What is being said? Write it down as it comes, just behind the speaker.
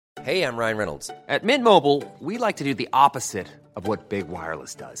Hey, I'm Ryan Reynolds. At Mint Mobile, we like to do the opposite of what Big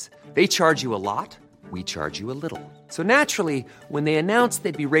Wireless does. They charge you a lot, we charge you a little. So naturally, when they announced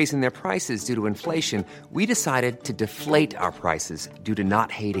they'd be raising their prices due to inflation, we decided to deflate our prices due to not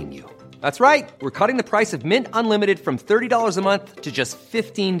hating you. That's right. We're cutting the price of Mint Unlimited from $30 a month to just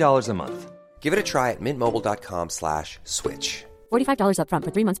 $15 a month. Give it a try at mintmobile.com/switch. $45 up front for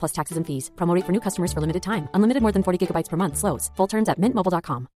 3 months plus taxes and fees. Promo rate for new customers for limited time. Unlimited more than 40 gigabytes per month. Slows full terms at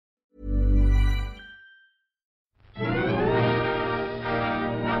mintmobile.com.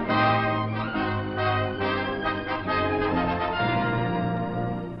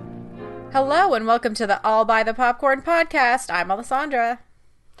 Hello and welcome to the All Buy the Popcorn podcast. I'm Alessandra.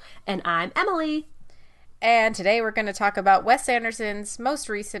 And I'm Emily. And today we're going to talk about Wes Anderson's most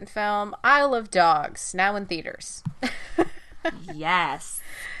recent film, Isle of Dogs, now in theaters. Yes.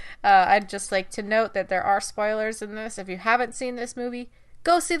 I'd just like to note that there are spoilers in this. If you haven't seen this movie,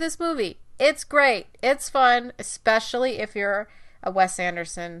 go see this movie. It's great. It's fun, especially if you're a Wes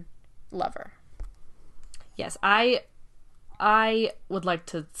Anderson lover. Yes, I would like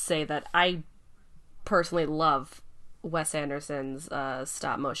to say that I personally love Wes Anderson's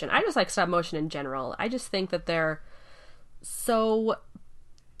stop motion. I just like stop motion in general. I just think that they're so...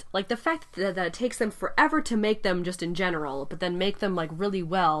 Like, the fact that it takes them forever to make them just in general, but then make them, like, really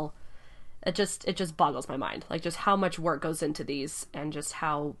well, it just boggles my mind. Like, just how much work goes into these, and just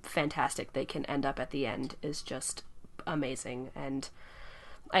how fantastic they can end up at the end is just amazing. And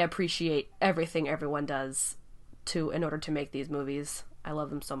I appreciate everything everyone does in order to make these movies. I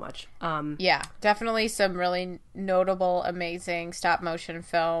love them so much. Yeah, definitely some really notable, amazing stop motion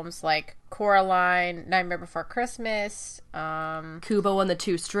films like Coraline, Nightmare Before Christmas, Kubo and the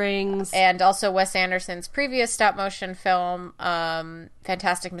Two Strings, and also Wes Anderson's previous stop motion film,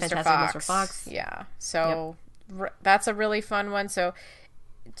 Fantastic Mr. Fox. Yeah, so that's a really fun one. So,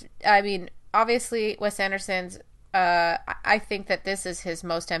 I mean, obviously Wes Anderson's. I think that this is his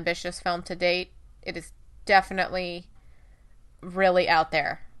most ambitious film to date. It is definitely really out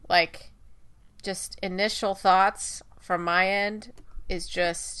there. Like, just initial thoughts from my end is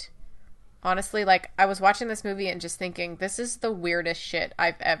just, honestly, like, I was watching this movie and just thinking, this is the weirdest shit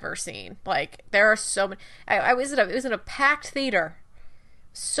I've ever seen. Like, there are so many... it was in a packed theater.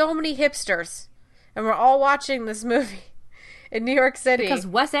 So many hipsters. And we're all watching this movie in New York City. Because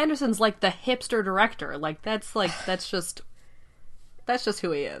Wes Anderson's, like, the hipster director. Like, that's just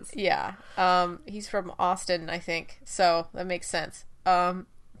who he is. Yeah. He's from Austin, I think. So that makes sense.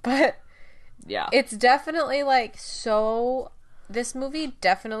 But yeah, it's definitely like, so this movie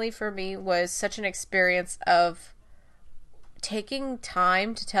definitely for me was such an experience of taking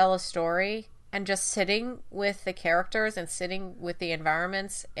time to tell a story and just sitting with the characters and sitting with the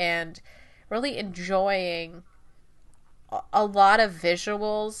environments and really enjoying a lot of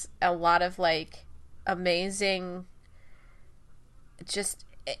visuals, a lot of like amazing...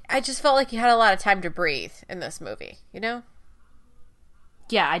 I just felt like you had a lot of time to breathe in this movie, you know?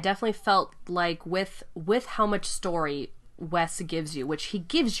 Yeah, I definitely felt like with how much story Wes gives you, which he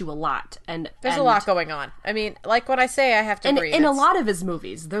gives you a lot, and there's a lot going on. I mean, like when I say I have to breathe, in a lot of his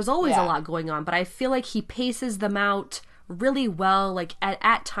movies, there's always a lot going on, but I feel like he paces them out really well. Like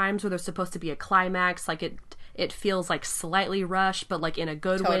at times where there's supposed to be a climax, like it feels like slightly rushed, but like in a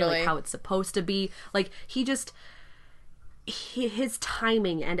good way, like how it's supposed to be. Like his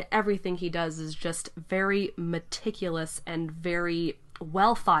timing and everything he does is just very meticulous and very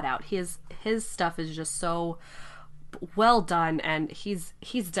well thought out. His stuff is just so well done, and he's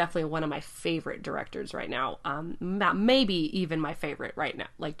definitely one of my favorite directors right now. Maybe even my favorite right now,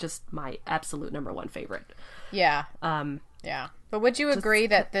 like just my absolute number one favorite. Yeah. Yeah. But would you agree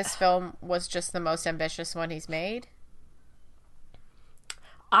that this film was just the most ambitious one he's made?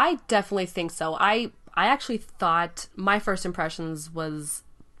 I definitely think so. I actually thought my first impressions was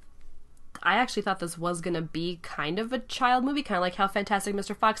I actually thought this was going to be kind of a child movie, kind of like how Fantastic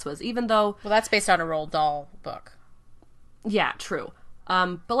Mr. Fox was, even though... Well, that's based on a Roald Dahl book. Yeah, true.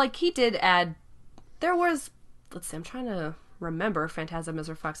 But, like, he did add... There was... Let's see, I'm trying to remember Fantastic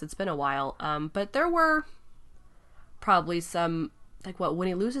Mr. Fox. It's been a while. But there were probably some... Like, what, when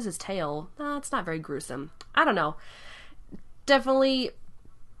he loses his tail? It's not very gruesome. I don't know. Definitely...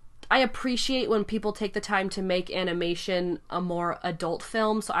 I appreciate when people take the time to make animation a more adult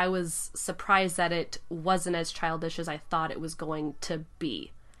film, so I was surprised that it wasn't as childish as I thought it was going to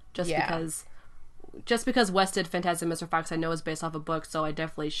be. Just because Wes did Fantastic Mr. Fox, I know is based off a book, so I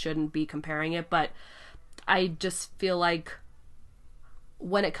definitely shouldn't be comparing it, but I just feel like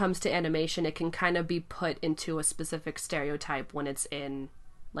when it comes to animation, it can kind of be put into a specific stereotype when it's in,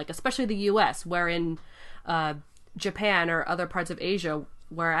 like, especially the US, where in Japan or other parts of Asia,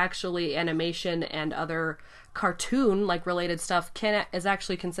 where actually animation and other cartoon like related stuff is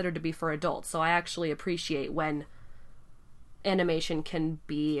actually considered to be for adults. So I actually appreciate when animation can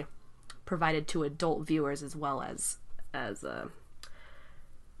be provided to adult viewers as well as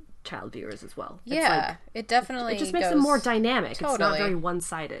child viewers as well. Yeah, it definitely it just makes it more dynamic. Totally. It's not very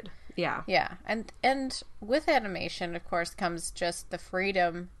one-sided. Yeah, and with animation, of course, comes just the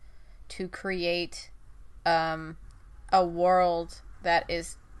freedom to create a world that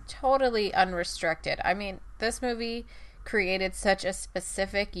is totally unrestricted. I mean, this movie created such a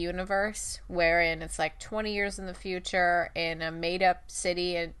specific universe wherein it's like 20 years in the future in a made-up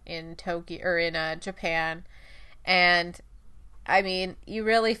city in Tokyo or in Japan, and I mean, you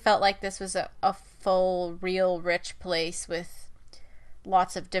really felt like this was a full, real, rich place with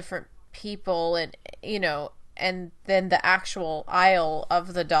lots of different people, and you know, and then the actual Isle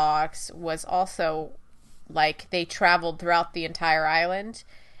of the Dogs was also like they traveled throughout the entire island,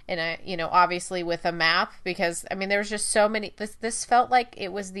 and you know, obviously with a map, because I mean there was just so many. This felt like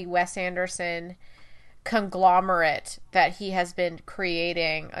it was the Wes Anderson conglomerate that he has been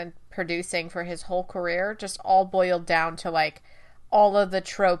creating and producing for his whole career, just all boiled down to like all of the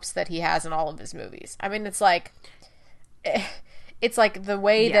tropes that he has in all of his movies. I mean, it's like the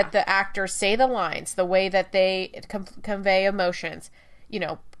way that the actors say the lines, the way that they convey emotions, you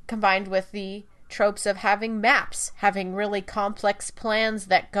know, combined with the tropes of having maps, having really complex plans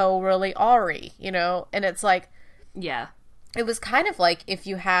that go really awry, you know, and it's like, yeah, it was kind of like if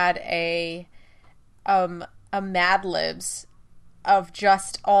you had a Mad Libs of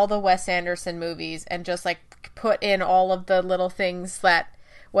just all the Wes Anderson movies and just like put in all of the little things that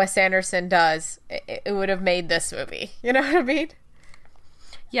Wes Anderson does, it would have made this movie. You know what I mean?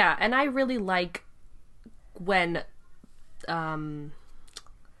 Yeah, and I really like when,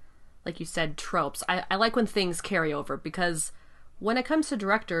 like you said, tropes. I like when things carry over, because when it comes to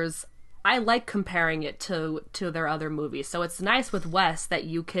directors, I like comparing it to their other movies. So it's nice with Wes that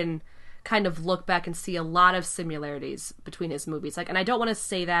you can kind of look back and see a lot of similarities between his movies. Like, and I don't want to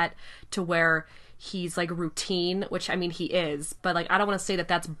say that to where he's like routine, which I mean he is, but like I don't want to say that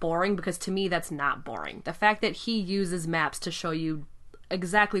that's boring, because to me that's not boring. The fact that he uses maps to show you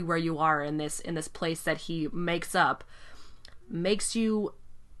exactly where you are in this place that he makes up makes you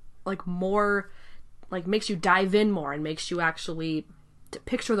like more, like makes you dive in more and makes you actually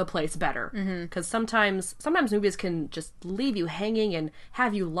picture the place better. Because sometimes movies can just leave you hanging and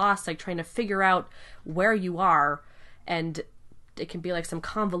have you lost, like trying to figure out where you are, and it can be like some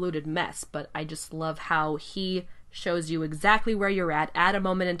convoluted mess. But I just love how he shows you exactly where you're at a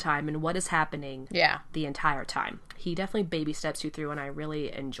moment in time and what is happening the entire time. He definitely baby steps you through, and I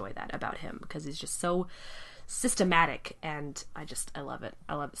really enjoy that about him, because he's just so systematic, and I love it.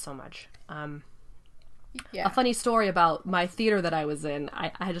 I love it so much. A funny story about my theater that I was in,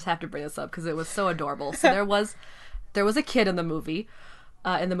 I just have to bring this up because it was so adorable. So there was a kid in the movie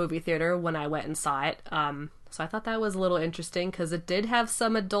theater when I went and saw it. So I thought that was a little interesting because it did have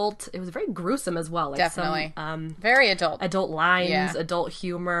some adult, it was very gruesome as well. Like definitely. Some, very adult. Adult lines, adult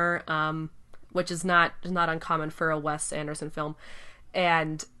humor, which is not uncommon for a Wes Anderson film.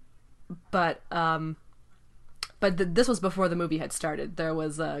 But this was before the movie had started. There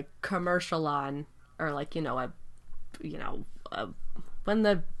was a commercial on, or like,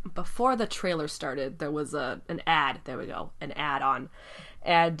 before the trailer started, there was an ad. There we go, an ad on,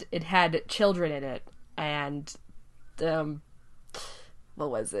 and it had children in it, and what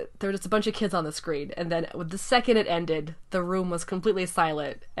was it? There was just a bunch of kids on the screen, and then the second it ended, the room was completely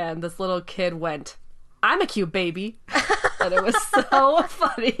silent, and this little kid went, "I'm a cute baby," and it was so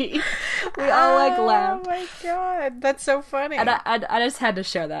funny. We all like laughed. Oh my god, that's so funny! And I just had to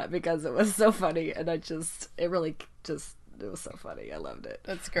share that because it was so funny, and it was so funny. I loved it.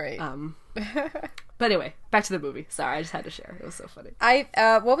 That's great. But anyway, back to the movie. Sorry, I just had to share. It was so funny.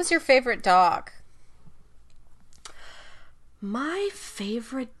 What was your favorite dog? My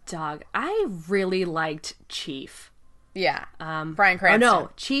favorite dog, I really liked Chief. Yeah. Bryan Cranston. Oh no,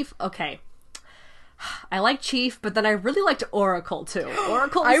 Chief. Okay. I like Chief, but then I really liked Oracle too.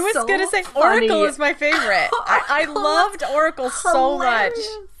 Oracle. I was gonna say funny. Oracle is my favorite. I loved Oracle so much.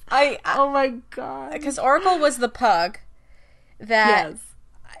 Oh my god. Because Oracle was the pug that. Yes.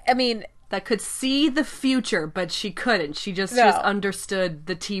 I mean, that could see the future, but she couldn't. She just understood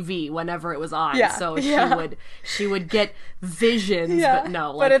the TV whenever it was on. Yeah. So she would get visions, but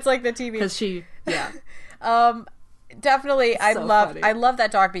no. But it's like the TV because she. Yeah. Definitely, I love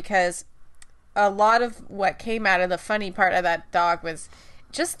that dog because a lot of what came out of the funny part of that dog was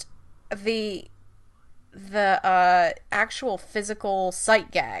just the actual physical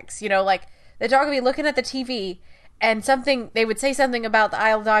sight gags. You know, like the dog would be looking at the TV and they would say something about the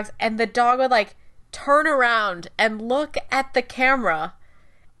Isle of Dogs, and the dog would like turn around and look at the camera,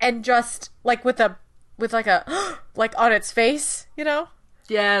 and just like with like a like on its face, you know.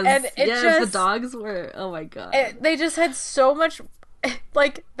 Yes, and the dogs were, oh my god. They just had so much,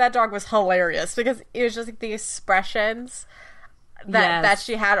 like, that dog was hilarious, because it was just, like, the expressions that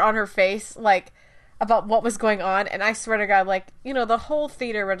she had on her face, like, about what was going on, and I swear to God, like, you know, the whole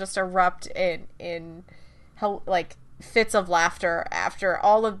theater would just erupt in like, fits of laughter after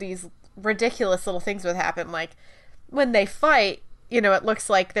all of these ridiculous little things would happen, like, when they fight, you know, it looks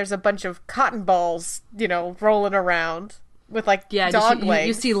like there's a bunch of cotton balls, you know, rolling around. With, like, dog legs.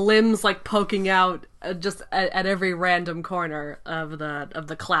 You see limbs, like, poking out just at every random corner of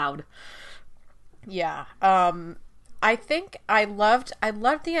the cloud. Yeah. I think I loved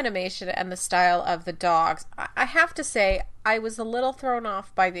the animation and the style of the dogs. I have to say, I was a little thrown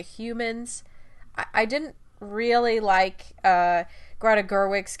off by the humans. I didn't really like Greta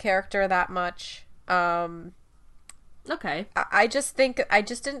Gerwig's character that much. Okay. I just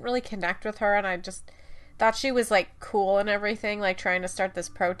didn't really connect with her, and I just thought she was, like, cool and everything, like, trying to start this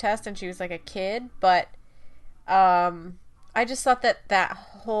protest, and she was, like, a kid, but, I just thought that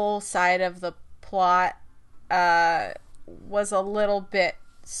whole side of the plot, was a little bit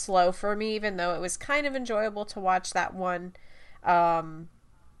slow for me, even though it was kind of enjoyable to watch that one, guy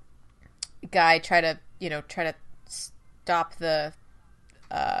try to stop the,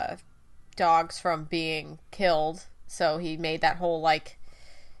 dogs from being killed, so he made that whole, like,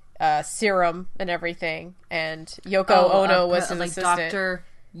 serum and everything, and Yoko Ono was his assistant. Doctor.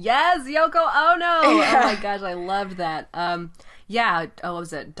 Yes, Yoko Ono. Yeah. Oh my gosh, I loved that. What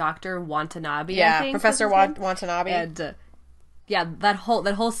was it? Dr. Watanabe. Yeah, I think, Professor Watanabe. And that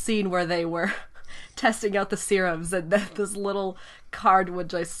whole scene where they were testing out the serums, and this little card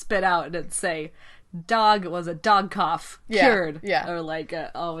would just spit out and it'd say, "Dog was a dog cough cured." Yeah. Or like,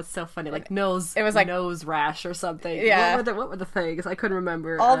 it's so funny. Like nose. It was like nose rash or something. Yeah. What were the things? I couldn't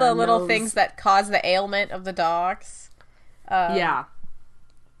remember. All the little things that cause the ailment of the dogs. Yeah.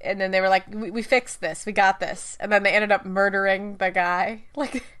 And then they were like, "We fixed this. We got this." And then they ended up murdering the guy.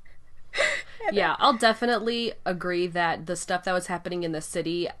 Like. Yeah, I'll definitely agree that the stuff that was happening in the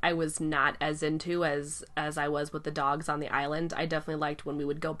city, I was not as into as I was with the dogs on the island. I definitely liked when we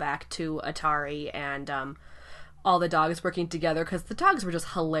would go back to Atari and all the dogs working together, because the dogs were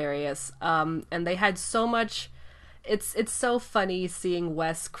just hilarious. And they had so much. It's so funny seeing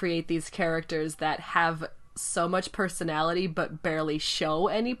Wes create these characters that have so much personality but barely show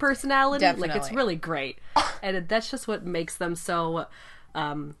any personality. Definitely. Like, it's really great, and that's just what makes them so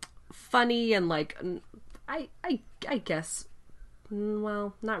funny and, like, I guess,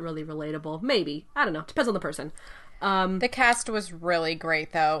 well, not really relatable. Maybe, I don't know. Depends on the person. The cast was really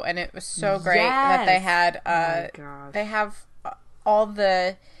great, though, and it was so great that they had. They have all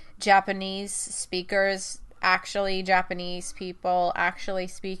the Japanese speakers, actually Japanese people, actually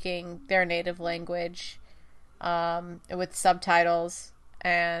speaking their native language, with subtitles,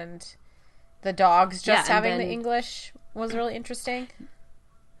 and the dogs just having the English was really interesting.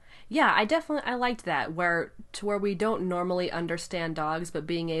 Yeah, I liked that, where we don't normally understand dogs, but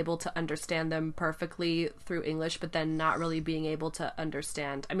being able to understand them perfectly through English, but then not really being able to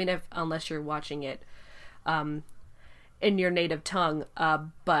understand. I mean, unless you're watching it in your native tongue,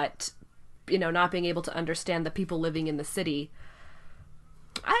 but not being able to understand the people living in the city.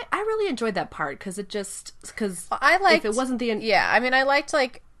 I really enjoyed that part, because I liked, if it wasn't I liked,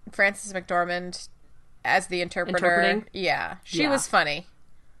 like, Frances McDormand as the interpreter. Yeah, she was funny.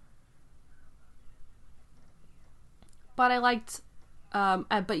 But I liked,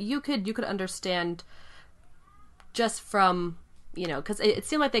 but you could understand just from, because it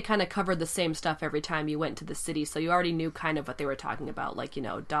seemed like they kind of covered the same stuff every time you went to the city, so you already knew kind of what they were talking about, like,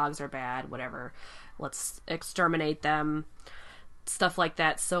 dogs are bad, whatever, let's exterminate them, stuff like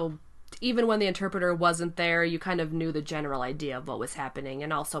that. So even when the interpreter wasn't there, you kind of knew the general idea of what was happening,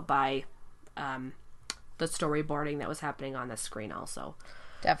 and also by the storyboarding that was happening on the screen also.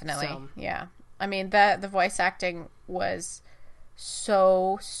 Definitely, yeah. I mean, the voice acting was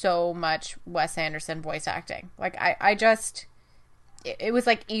so much Wes Anderson voice acting. Like, I just... It was,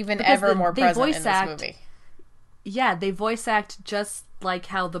 like, even because ever more present in this movie. Yeah, they voice act just like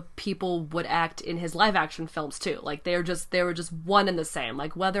how the people would act in his live-action films, too. Like, they were just one and the same.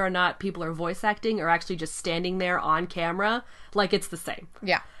 Like, whether or not people are voice acting or actually just standing there on camera, like, it's the same.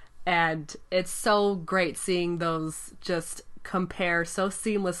 Yeah. And it's so great seeing those just compare so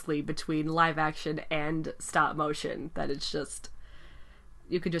seamlessly between live action and stop motion that it's just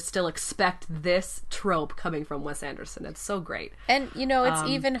just still expect this trope coming from Wes Anderson. It's so great. And, it's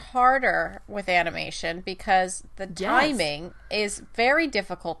even harder with animation because the timing is very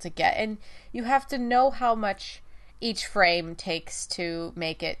difficult to get. And you have to know how much each frame takes to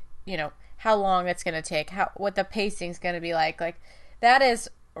make it, how long it's going to take, what the pacing's going to be like. Like, that is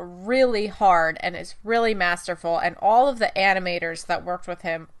really hard and it's really masterful. And all of the animators that worked with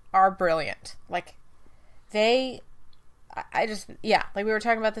him are brilliant. Like, like we were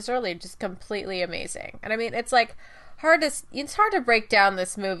talking about this earlier, just completely amazing. And I mean, it's like it's hard to break down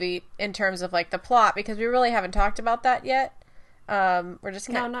this movie in terms of like the plot because we really haven't talked about that yet. We're just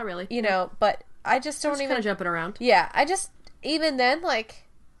no, not really. But I just don't even kind of jumping around. Yeah, even then, like,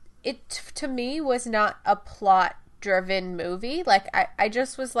 it to me was not a plot driven movie. Like, I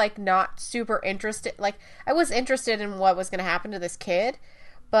just was like not super interested. Like, I was interested in what was going to happen to this kid,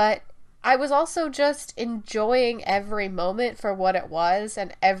 but I was also just enjoying every moment for what it was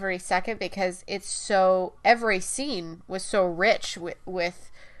and every second because every scene was so rich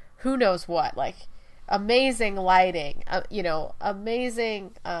with who knows what, like amazing lighting,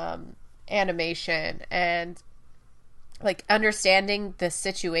 amazing animation and like understanding the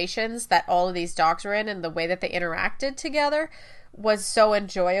situations that all of these dogs were in and the way that they interacted together was so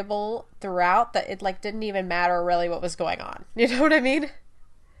enjoyable throughout that it like didn't even matter really what was going on. You know what I mean?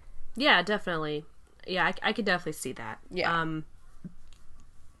 Yeah, definitely. Yeah, I could definitely see that. Yeah.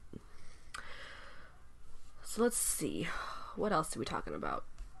 So let's see. What else are we talking about?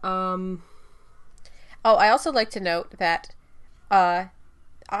 Oh, I also like to note that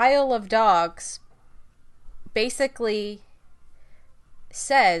Isle of Dogs basically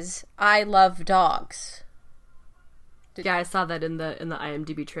says, I love dogs. Yeah, I saw that in the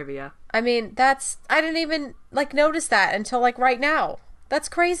IMDb trivia. I mean, I didn't even like notice that until like right now. That's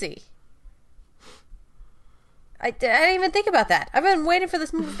crazy. I didn't even think about that. I've been waiting for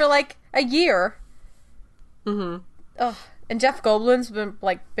this movie for like a year. Mm-hmm. Oh, and Jeff Goldblum's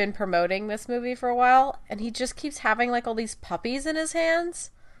been promoting this movie for a while, and he just keeps having like all these puppies in his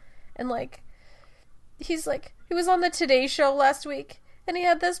hands, and like he was on the Today Show last week, and he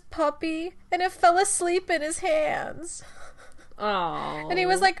had this puppy, and it fell asleep in his hands. Oh, and he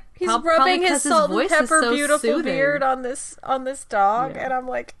was like, he's rubbing his salt and pepper so beautiful soothing. Beard on this dog, and I'm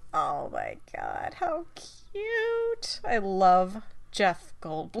like, oh my god, how cute! I love Jeff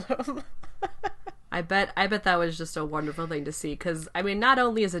Goldblum. I bet that was just a wonderful thing to see because I mean, not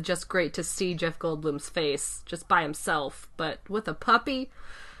only is it just great to see Jeff Goldblum's face just by himself, but with a puppy,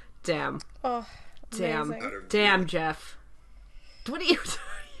 damn, damn, Jeff. What are you?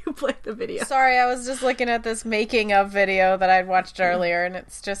 You played the video. Sorry, I was just looking at this making of video that I'd watched earlier, and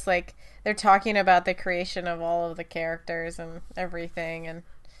it's just like they're talking about the creation of all of the characters and everything, and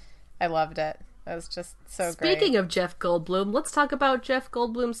I loved it. It was just so great. Speaking of Jeff Goldblum, let's talk about Jeff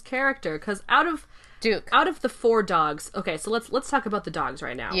Goldblum's character, because out of the 4 dogs, okay, so let's talk about the dogs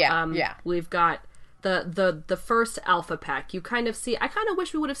right now. Yeah, we've got the first alpha pack. I kind of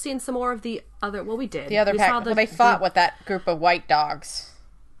wish we would have seen some more of the other. Well, we did. The other pack. They fought with that group of white dogs.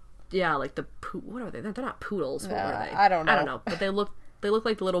 Yeah, like what are they? They're not poodles. What were they? I don't know. But they look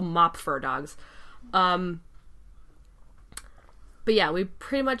like the little mop fur dogs. But yeah, we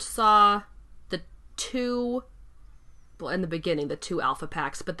pretty much saw the 2. Well, in the beginning, the 2 alpha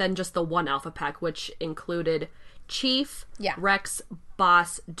packs, but then just the 1 alpha pack, which included Chief, Rex,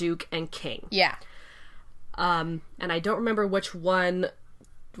 Boss, Duke, and King. Yeah. And I don't remember which one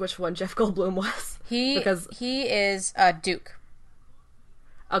Jeff Goldblum was. He is Duke.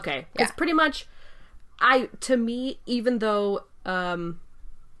 Okay, because pretty much, to me, even though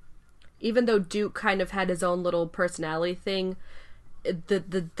Duke kind of had his own little personality thing,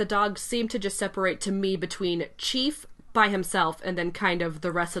 the dogs seem to just separate to me between Chief by himself and then kind of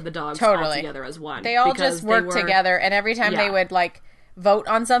the rest of the dogs all together as one. They all just worked together, and every time they would like vote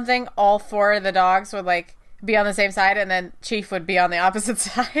on something, all 4 of the dogs would like be on the same side, and then Chief would be on the opposite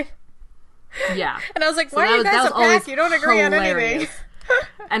side. Yeah, and I was like, "Why are you guys a pack? You don't agree on anything."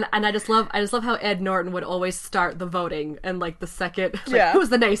 And I just love how Ed Norton would always start the voting and like the second who's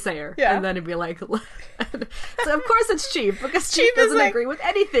the naysayer, and then it'd be like, so of course it's Chief because Chief doesn't agree with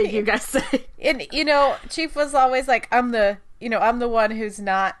anything you guys say. And Chief was always like, I'm the one who's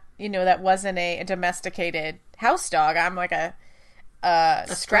not, that wasn't a domesticated house dog. I'm like a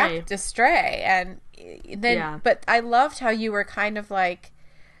stray, and then but I loved how you were kind of like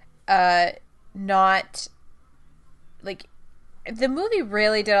not like. The movie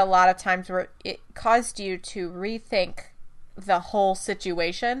really did a lot of times where it caused you to rethink the whole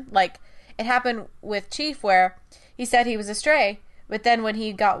situation. Like, it happened with Chief where he said he was a stray, but then when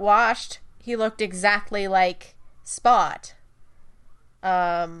he got washed, he looked exactly like Spot.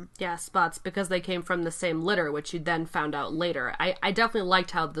 Yeah, spots, because they came from the same litter, which you then found out later. I definitely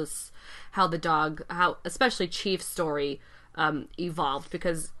liked how the dog, especially Chief's story evolved,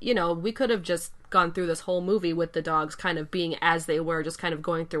 because, you know, we could have just gone through this whole movie with the dogs kind of being as they were, just kind of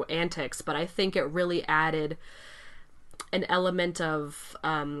going through antics, but I think it really added an element of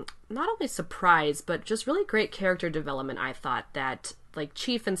not only surprise, but just really great character development. I thought that, like,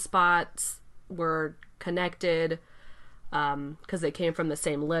 Chief and Spots were connected because they came from the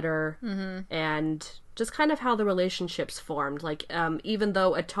same litter, and just kind of how the relationships formed. Like, even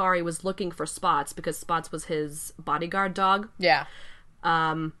though Atari was looking for Spots because Spots was his bodyguard dog,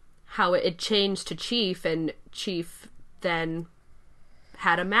 how it changed to Chief, and Chief then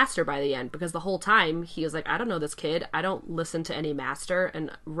had a master by the end, because the whole time he was like, I don't know this kid, I don't listen to any master.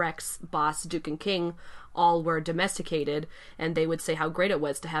 And Rex, Boss, Duke, and King all were domesticated, and they would say how great it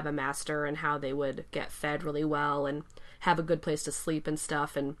was to have a master and how they would get fed really well and have a good place to sleep and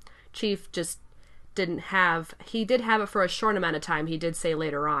stuff. And Chief just didn't have, he did have it for a short amount of time. He did say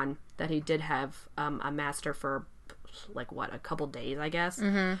later on that he did have a master for like, what, a couple days, I guess.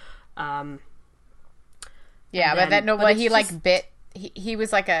 Yeah, but then nobody, he just, like, bit, he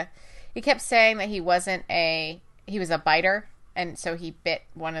was like he kept saying that he was a biter, and so he bit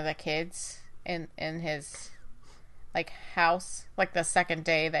one of the kids in his, like, house, like, the second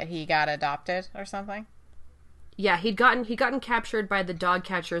day that he got adopted or something. Yeah, he'd gotten captured by the dog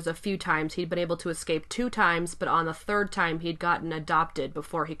catchers a few times. He'd been able to escape 2 times, but on the 3rd time he'd gotten adopted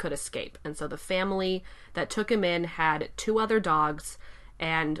before he could escape. And so the family that took him in had 2 other dogs,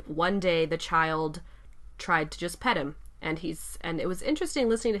 and one day the child tried to just pet him. And it was interesting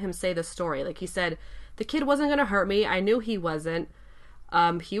listening to him say the story. Like, he said, the kid wasn't going to hurt me. I knew he wasn't.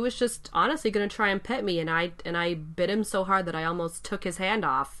 He was just honestly going to try and pet me, and I bit him so hard that I almost took his hand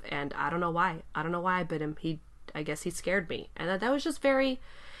off, and I don't know why. I don't know why I bit him. I guess he scared me. And that was just very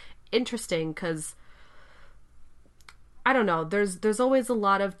interesting, because I don't know, there's always a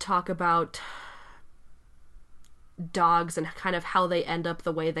lot of talk about dogs and kind of how they end up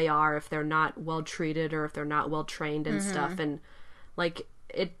the way they are if they're not well treated or if they're not well trained and stuff. And like,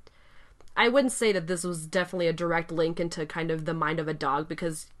 I wouldn't say that this was definitely a direct link into kind of the mind of a dog,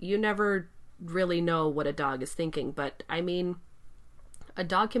 because you never really know what a dog is thinking. But I mean, a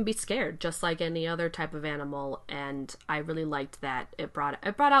dog can be scared just like any other type of animal, and I really liked that it brought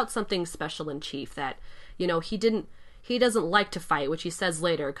out something special in Chief, that, you know, he doesn't like to fight, which he says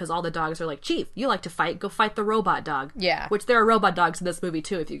later, because all the dogs are like, Chief, you like to fight, go fight the robot dog. Yeah. Which there are robot dogs in this movie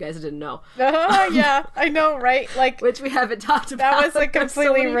too, if you guys didn't know. Yeah, I know, right? Like, which we haven't talked about. That was like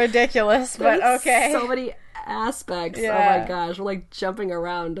completely ridiculous, but okay. So many aspects. Yeah. Oh my gosh, we're like jumping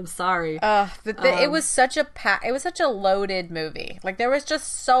around. I'm sorry. It was such a loaded movie. Like, there was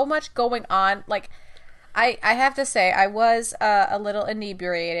just so much going on. Like, I have to say, I was a little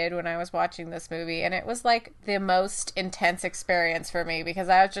inebriated when I was watching this movie, and it was like the most intense experience for me, because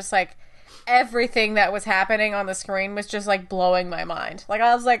I was just like, everything that was happening on the screen was just like blowing my mind. Like,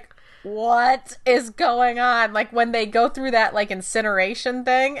 I was like, what is going on? Like, when they go through that like incineration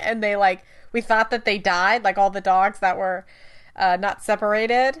thing, and they like, we thought that they died, like all the dogs that were not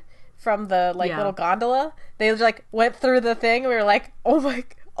separated from the like little gondola, they like went through the thing, and we were like, oh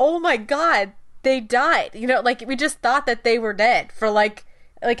my god, they died. You know, like, we just thought that they were dead for like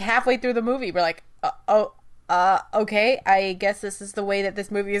halfway through the movie. We're like, okay, I guess this is the way that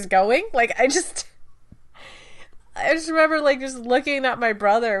this movie is going. Like, I just remember like just looking at my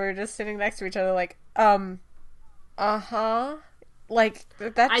brother. We were just sitting next to each other, like, like,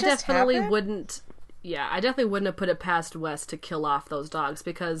 that just happened? I definitely wouldn't have put it past Wes to kill off those dogs,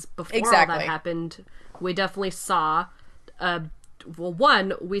 because before all that happened, we definitely saw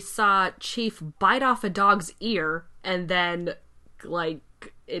we saw Chief bite off a dog's ear, and then, like,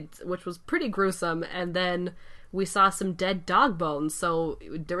 which was pretty gruesome, and then we saw some dead dog bones, so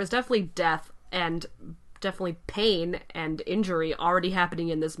there was definitely death and definitely pain and injury already happening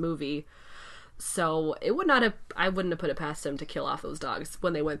in this movie. So I wouldn't have put it past him to kill off those dogs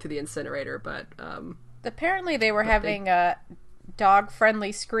when they went through the incinerator, but apparently they were having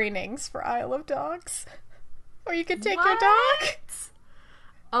dog-friendly screenings for Isle of Dogs. Or you could take your dog.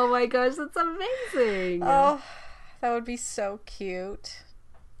 Oh my gosh, that's amazing. Oh, that would be so cute.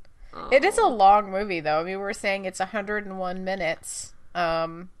 Oh. It is a long movie, though. I mean, we were saying it's 101 minutes,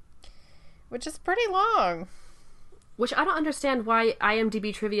 which is pretty long. Which I don't understand why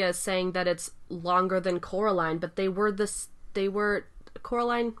IMDb Trivia is saying that it's longer than Coraline, but they were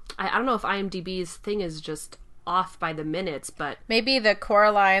Coraline. I don't know if IMDb's thing is just off by the minutes, but maybe the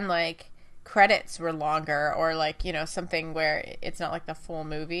Coraline, like, credits were longer, or like, you know, something where it's not like the full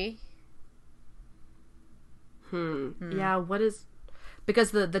movie. Yeah, what is...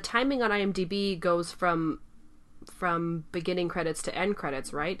 because the timing on IMDb goes from beginning credits to end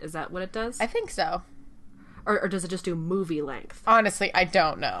credits, right? Is that what it does? I think so. Or does it just do movie length? Honestly, I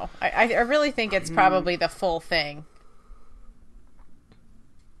don't know. I really think it's probably the full thing.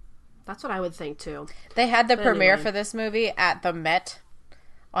 That's what I would think, too. They had the premiere for this movie at the Met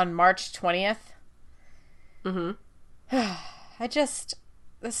on March 20th. Mm-hmm.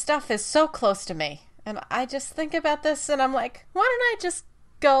 The stuff is so close to me. And I just think about this and I'm like, why don't I just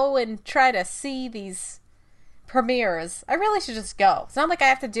go and try to see these premieres? I really should just go. It's not like I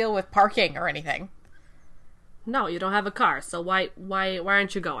have to deal with parking or anything. No, you don't have a car, so why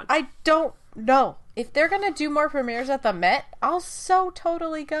aren't you going? I don't know. If they're going to do more premieres at the Met, I'll so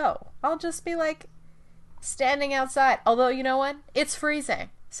totally go. I'll just be like standing outside. Although, you know what? It's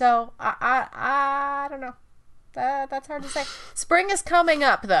freezing. So, I don't know. That's hard to say. Spring is coming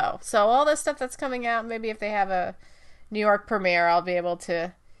up, though. So, all this stuff that's coming out, maybe if they have a New York premiere, I'll be able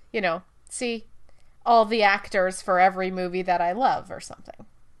to, see all the actors for every movie that I love or something.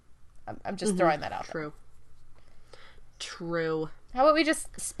 I'm just throwing that out there. True. How about we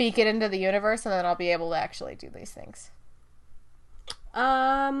just speak it into the universe and then I'll be able to actually do these things?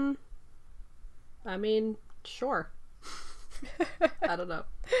 I mean, sure. I don't know.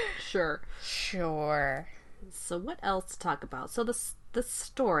 Sure. So what else to talk about? So the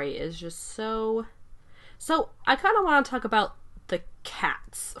story is just so I kind of want to talk about the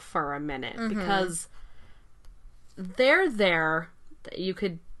cats for a minute because they're there. You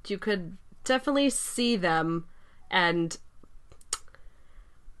could definitely see them. And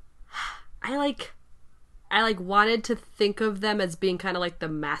I wanted to think of them as being kind of like the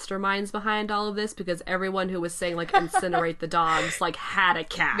masterminds behind all of this because everyone who was saying like incinerate the dogs like had a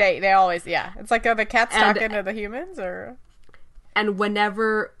cat. They always, yeah. It's like, are the cats talking to the humans or? And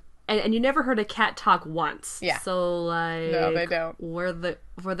whenever, and you never heard a cat talk once. Yeah. So like, no, they don't. Were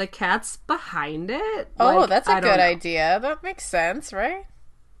the cats behind it? Oh, like, that's a good idea. That makes sense, right?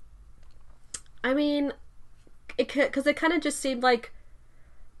 I mean, because it kind of just seemed like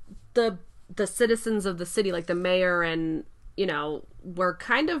the citizens of the city, like the mayor and, were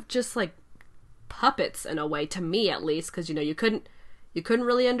kind of just like puppets in a way, to me at least, because, you couldn't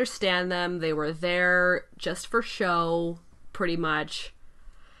really understand them. They were there just for show, pretty much.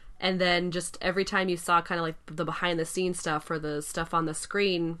 And then just every time you saw kind of like the behind the scenes stuff or the stuff on the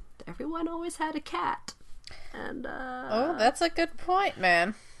screen, everyone always had a cat. And, oh, that's a good point,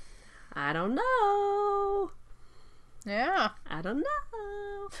 man. I don't know. Yeah. I don't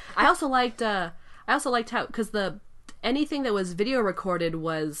know. I also liked how, because anything that was video recorded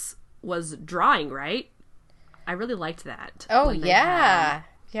was drawing, right? I really liked that. Oh, yeah.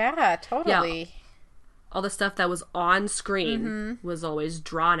 Yeah, totally. Yeah. All the stuff that was on screen was always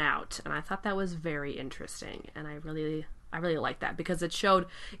drawn out, and I thought that was very interesting, and I really liked that because it showed,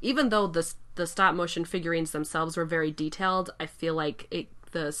 even though the stop motion figurines themselves were very detailed, I feel like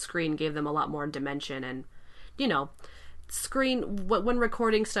the screen gave them a lot more dimension. And screen, when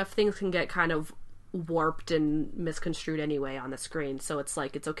recording stuff, things can get kind of warped and misconstrued anyway on the screen, so it's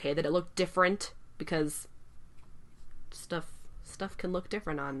like it's okay that it looked different because stuff can look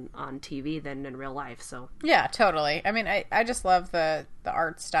different on TV than in real life. So yeah, totally. I mean, I just love the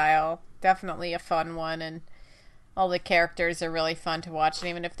art style. Definitely a fun one, and all the characters are really fun to watch, and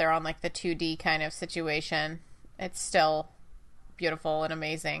even if they're on like the 2D kind of situation, it's still beautiful and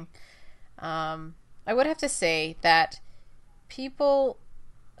amazing. I would have to say that people,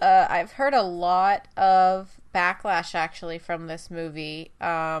 I've heard a lot of backlash actually from this movie,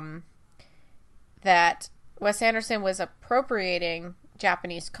 that Wes Anderson was appropriating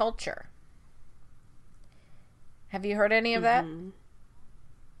Japanese culture. Have you heard any of that?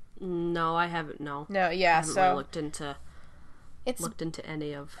 No, I haven't. No, yeah. I haven't really looked into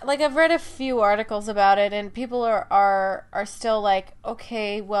any of. Like, I've read a few articles about it, and people are still like,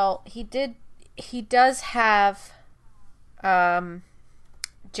 okay, well, he does have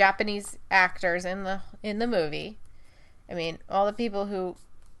Japanese actors in the movie. I mean, all the people who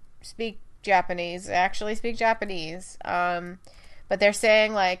speak Japanese actually speak Japanese. But they're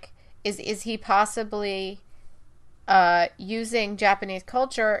saying, like, is he possibly using Japanese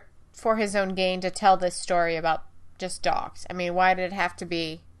culture for his own gain to tell this story about just dogs? I mean, why did it have to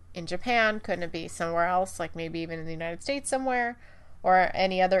be in Japan? Couldn't it be somewhere else, like maybe even in the United States somewhere, or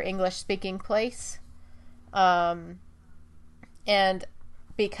any other English-speaking place? And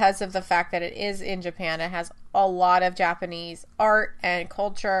because of the fact that it is in Japan, it has a lot of Japanese art and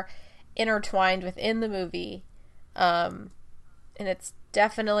culture intertwined within the movie. And it's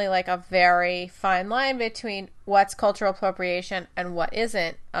definitely like a very fine line between what's cultural appropriation and what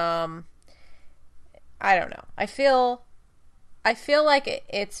isn't. I don't know. I feel I feel like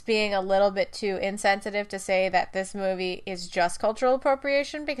it's being a little bit too insensitive to say that this movie is just cultural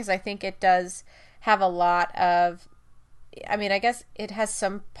appropriation, because I think it does have a lot of, I mean, I guess it has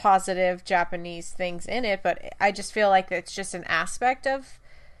some positive Japanese things in it, but I just feel like it's just an aspect of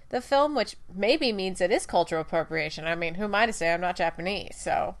the film, which maybe means it is cultural appropriation. I mean, who am I to say? I'm not Japanese,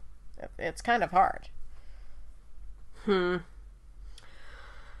 so it's kind of hard. I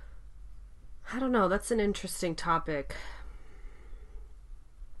don't know. That's an interesting topic.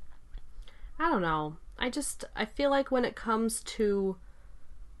 I don't know. I feel like when it comes to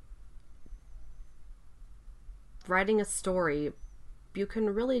writing a story, you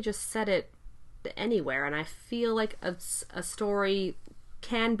can really just set it anywhere, and I feel like a story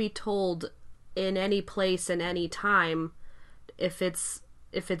can be told in any place and any time if it's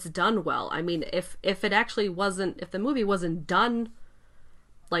done well. I mean, if it actually wasn't, if the movie wasn't done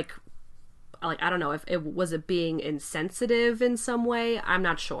like I don't know, if it was it being insensitive in some way, I'm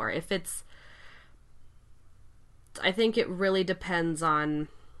not sure. I think it really depends on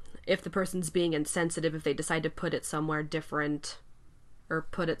if the person's being insensitive, if they decide to put it somewhere different or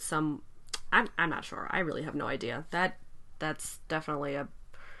put it I'm not sure. I really have no idea. That's definitely a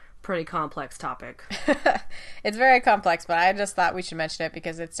pretty complex topic. It's very complex, but I just thought we should mention it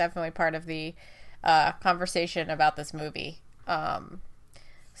because it's definitely part of the conversation about this movie.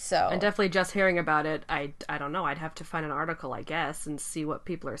 And definitely just hearing about it, I don't know. I'd have to find an article, I guess, and see what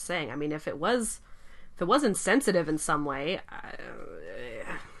people are saying. I mean, if it was insensitive in some way,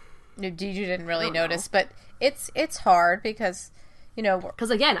 you didn't really notice, but it's hard because, you know,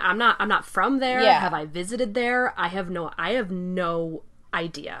 because again, I'm not from there. Yeah. Have I visited there? I have no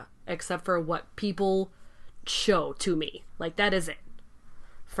idea except for what people show to me. Like, that is it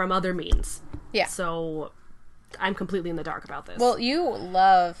from other means. Yeah. So I'm completely in the dark about this. Well, you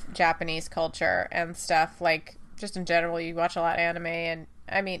love Japanese culture and stuff, like, just in general. You watch a lot of anime, and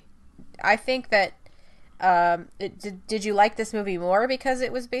I mean, I think that did you like this movie more because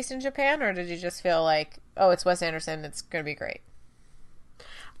it was based in Japan, or did you just feel like, oh, it's Wes Anderson, it's going to be great?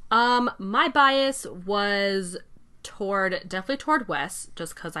 My bias was definitely toward Wes,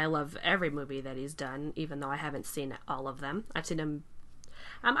 just because I love every movie that he's done, even though I haven't seen all of them. I've seen him,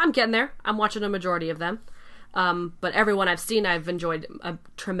 I'm getting there. I'm watching a majority of them. But everyone I've seen, I've enjoyed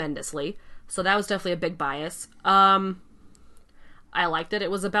tremendously. So that was definitely a big bias. I liked that it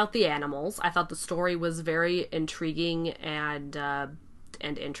was about the animals. I thought the story was very intriguing and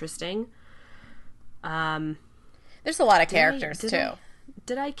interesting. There's a lot of characters, too.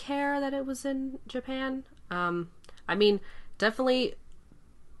 Did I care that it was in Japan? I mean, definitely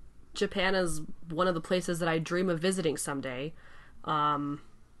Japan is one of the places that I dream of visiting someday. And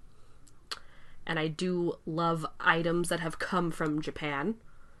I do love items that have come from Japan,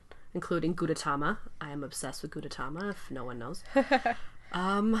 including Gudetama. I am obsessed with Gudetama, if no one knows. But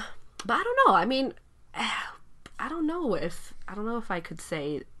I don't know. I mean, I don't know if I could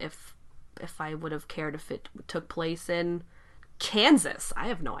say if I would have cared if it took place in Kansas. I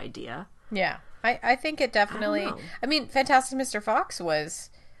have no idea. Yeah. I think it definitely, I mean, Fantastic Mr. Fox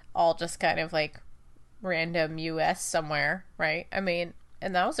was all just kind of like random US somewhere, right? I mean,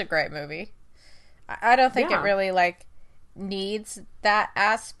 and that was a great movie. I don't think it really like needs that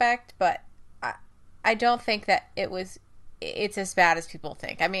aspect, but I don't think that it's as bad as people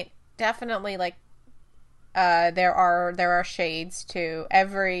think. I mean, definitely like there are shades to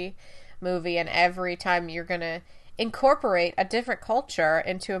every movie, and every time you're gonna incorporate a different culture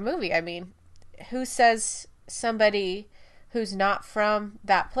into a movie. I mean, who says somebody who's not from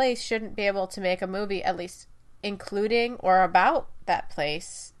that place shouldn't be able to make a movie at least including or about that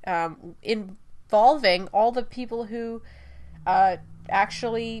place, involving all the people who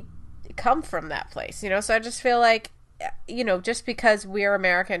actually come from that place, you know? So I just feel like, you know, just because we're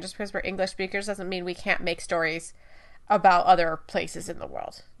American, just because we're English speakers, doesn't mean we can't make stories about other places in the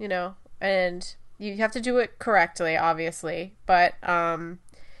world, you know? And you have to do it correctly, obviously, but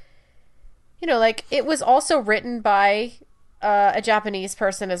you know, like, it was also written by a Japanese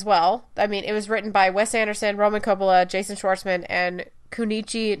person as well. I mean, it was written by Wes Anderson, Roman Coppola, Jason Schwartzman, and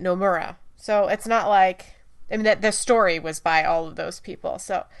Kunichi Nomura. So it's not like, I mean, that the story was by all of those people.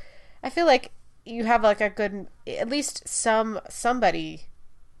 So I feel like you have like a good, at least somebody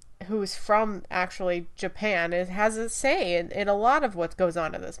who's from actually Japan has a say in a lot of what goes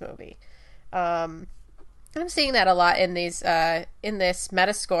on in this movie. I'm seeing that a lot in these in this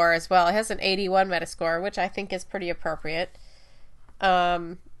Metascore as well. It has an 81 Metascore, which I think is pretty appropriate.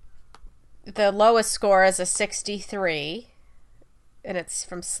 The lowest score is a 63. and it's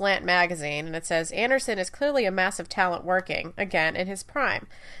from Slant Magazine, and it says, Anderson is clearly a massive talent working, again, in his prime.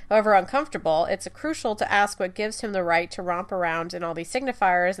 However uncomfortable, it's crucial to ask what gives him the right to romp around in all these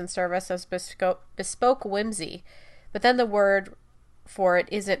signifiers in service of bespoke whimsy. But then the word for it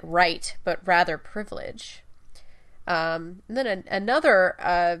isn't right, but rather privilege. And then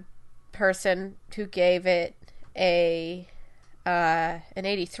another person who gave it an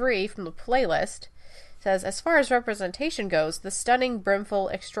 83 from the playlist says, as far as representation goes, the stunning, brimful,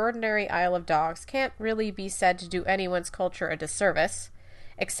 extraordinary Isle of Dogs can't really be said to do anyone's culture a disservice,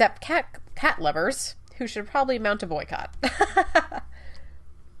 except cat lovers, who should probably mount a boycott.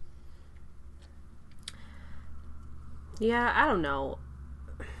 Yeah, I don't know.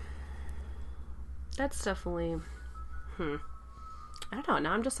 That's definitely... I don't know.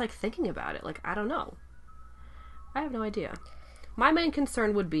 Now I'm just, like, thinking about it. Like, I don't know. I have no idea. My main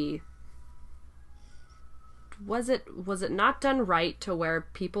concern would be, was it not done right to where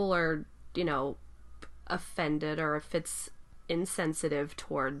people are, you know, offended, or if it's insensitive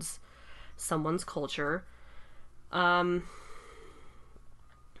towards someone's culture? But,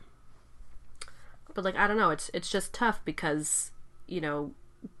 like, I don't know. It's just tough because, you know,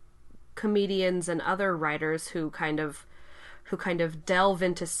 comedians and other writers who kind of delve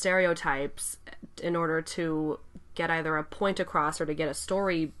into stereotypes in order to get either a point across or to get a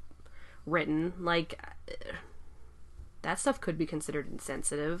story written, like, that stuff could be considered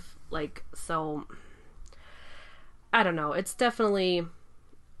insensitive. Like, so I don't know. It's definitely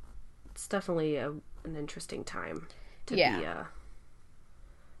an interesting time to be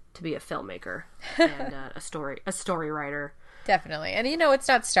a filmmaker and a story writer. Definitely. And, you know, it's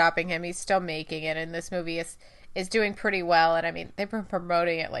not stopping him. He's still making it, and this movie is doing pretty well. And, I mean, they've been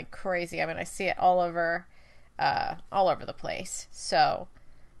promoting it like crazy. I mean, I see it all over the place. So,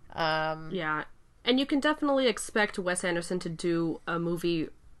 yeah. And you can definitely expect Wes Anderson to do a movie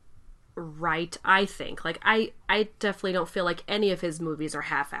right, I think. Like, I definitely don't feel like any of his movies are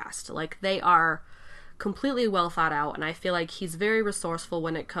half-assed. Like, they are completely well thought out, and I feel like he's very resourceful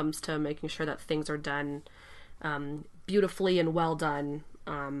when it comes to making sure that things are done beautifully and well done.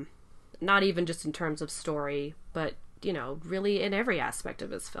 Not even just in terms of story, but, you know, really in every aspect of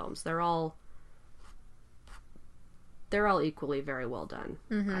his films. They're all equally very well done,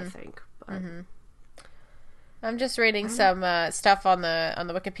 I think. But... I'm just reading some stuff on the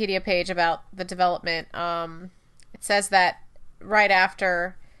Wikipedia page about the development. It says that right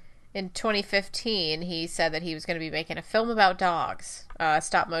after, in 2015, he said that he was going to be making a film about dogs, a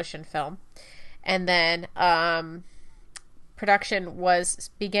stop-motion film. And then production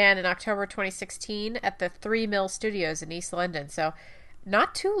began in October 2016 at the 3 Mill Studios in East London. So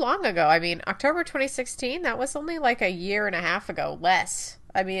not too long ago. I mean, October 2016, that was only like a year and a half ago, less.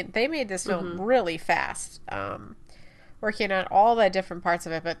 I mean, they made this film really fast, working on all the different parts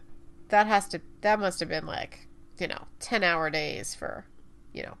of it, but that must have been like, 10-hour days for,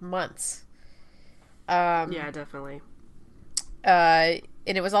 months. Yeah, definitely. And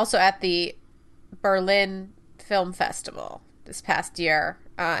it was also at the Berlin Film Festival this past year,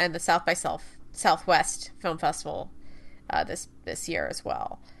 and the South by Southwest Film Festival this year as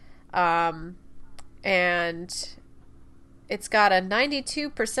well. And it's got a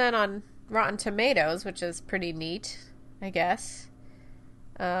 92% on Rotten Tomatoes, which is pretty neat, I guess.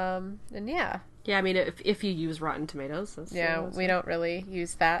 And yeah. Yeah, I mean, if you use Rotten Tomatoes. We don't really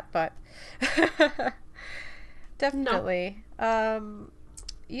use that, but definitely. No.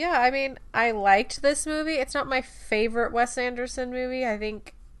 Yeah, I mean, I liked this movie. It's not my favorite Wes Anderson movie. I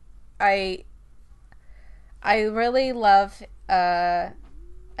think I really love, I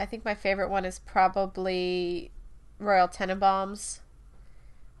think my favorite one is probably Royal Tenenbaums,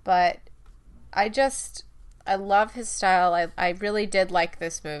 but I love his style. I really did like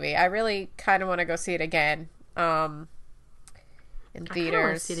this movie. I really kind of want to go see it again in theaters. I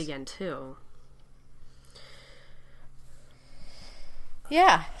want to see it again too.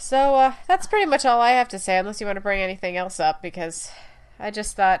 Yeah, so that's pretty much all I have to say, unless you want to bring anything else up, because I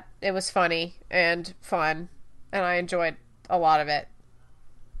just thought it was funny and fun, and I enjoyed a lot of it.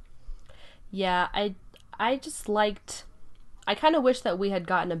 Yeah, I just liked... I kind of wish that we had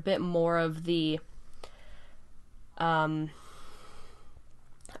gotten a bit more of the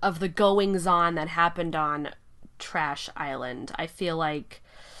goings-on that happened on Trash Island. I feel like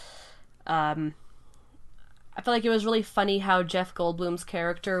it was really funny how Jeff Goldblum's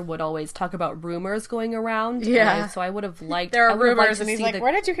character would always talk about rumors going around. Yeah. So I would have liked... There are rumors, and he's like,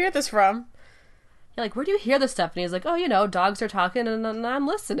 where did you hear this from? Yeah, like, where do you hear this stuff? And he's like, oh, dogs are talking, and I'm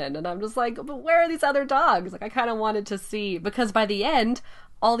listening. And I'm just like, but where are these other dogs? Like, I kind of wanted to see... Because by the end,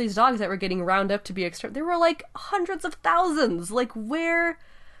 all these dogs that were getting rounded up to be exterminated. There were like hundreds of thousands. Like where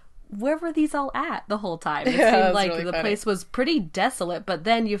were these all at the whole time? It seemed like really the funny. Place was pretty desolate, but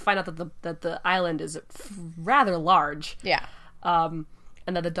then you find out that the island is rather large. Yeah. And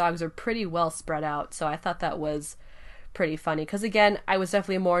that the dogs are pretty well spread out. So I thought that was pretty funny. Because again, I was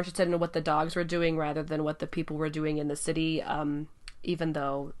definitely more interested in what the dogs were doing rather than what the people were doing in the city, even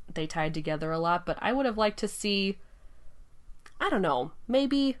though they tied together a lot. But I would have liked to see, I don't know,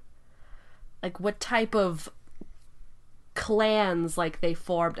 maybe like what type of clans like they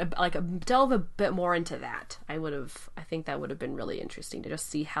formed, like delve a bit more into that. I think that would have been really interesting to just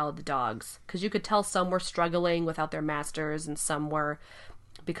see how the dogs, because you could tell some were struggling without their masters and some were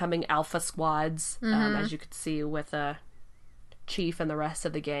becoming alpha squads, as you could see with Chief and the rest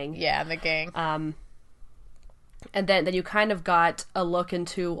of the gang. Yeah, the gang. And then you kind of got a look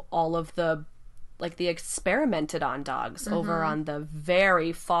into all of the experimented on dogs over on the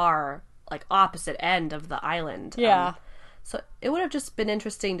very far, like, opposite end of the island. Yeah. So it would have just been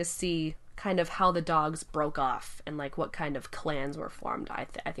interesting to see kind of how the dogs broke off and, like, what kind of clans were formed. I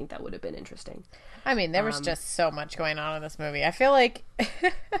think that would have been interesting. I mean, there was just so much going on in this movie. I feel like...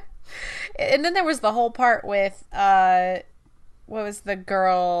 And then there was the whole part with, what was the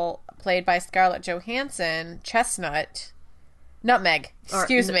girl played by Scarlett Johansson? Chestnut. Nutmeg.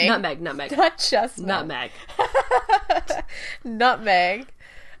 Excuse me. Nutmeg. Not Chestnut. Nutmeg. Nutmeg.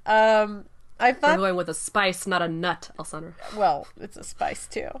 I thought... We're going with a spice, not a nut, Alessandra. Well, it's a spice,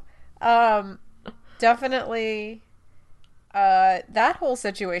 too. Definitely... that whole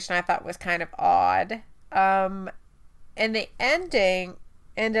situation I thought was kind of odd. And the ending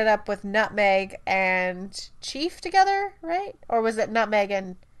ended up with Nutmeg and Chief together, right? Or was it Nutmeg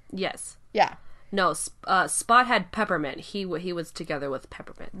and... Yes. Yeah. No, Spot had Peppermint. He was together with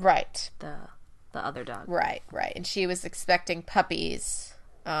Peppermint. Right. The other dog. Right. And she was expecting puppies,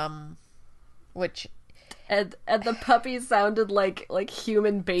 which... And the puppies sounded like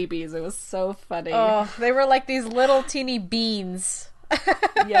human babies. It was so funny. Oh, they were like these little teeny beans.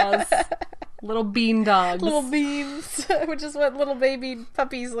 Yes. Little bean dogs. Little beans, which is what little baby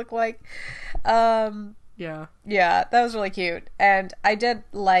puppies look like. Yeah, that was really cute. And I did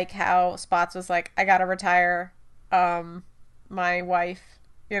like how Spots was like, I gotta retire. My wife,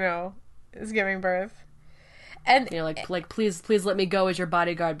 is giving birth. And like please let me go as your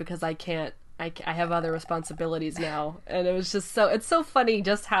bodyguard because I can't. I have other responsibilities now. And it was just it's so funny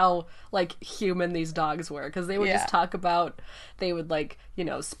just how, like, human these dogs were. Because they would just talk about, they would, like,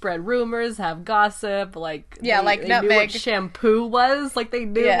 spread rumors, have gossip, like... Yeah, they Nutmeg. knew what shampoo was. Like, they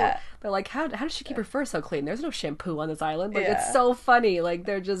knew... Yeah. They're like, how does she keep her fur so clean? There's no shampoo on this island. Like, it's so funny. Like,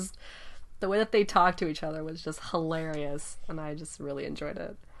 they're just... The way that they talk to each other was just hilarious. And I just really enjoyed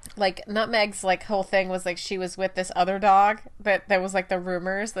it. Like, Nutmeg's, like, whole thing was, like, she was with this other dog, but there was, like, the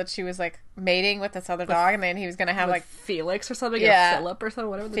rumors that she was, like, mating with this other dog, and then he was gonna have, like... Felix or something, or Philip or something,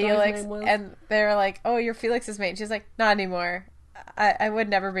 whatever the dog's name was. And they were like, oh, you're Felix's mate. And she's like, not anymore. I would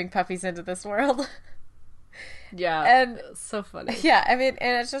never bring puppies into this world. Yeah, and so funny. Yeah, I mean,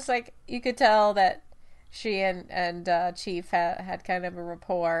 and it's just, like, you could tell that she and Chief had kind of a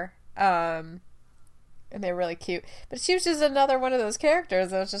rapport, and they're really cute. But she was just another one of those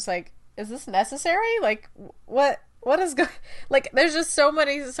characters that was just like, is this necessary? Like, what is going... Like, there's just so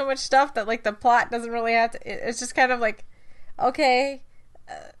much stuff that, like, the plot doesn't really have to... It's just kind of like, okay,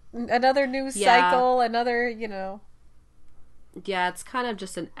 another news cycle, another, Yeah, it's kind of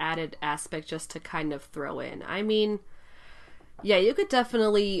just an added aspect just to kind of throw in. I mean, yeah, you could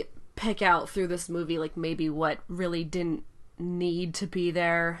definitely pick out through this movie, like, maybe what really didn't need to be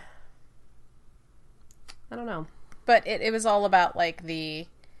there. I don't know. But it was all about, like, the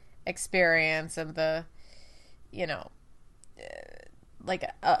experience and the, like,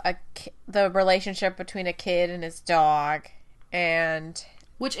 the relationship between a kid and his dog. And...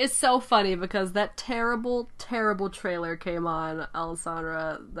 Which is so funny because that terrible, terrible trailer came on,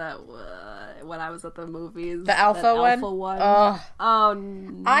 Alessandra, that when I was at the movies. The Alpha one? Oh,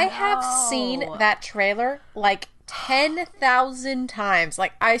 no. I have seen that trailer, like, 10,000 times.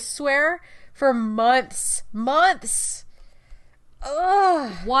 Like, I swear... For months.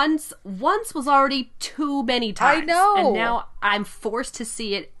 Ugh. Once was already too many times. I know. And now I'm forced to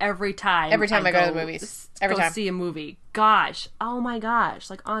see it every time. Every time I go to the movies. Every time. See a movie. Gosh. Oh my gosh.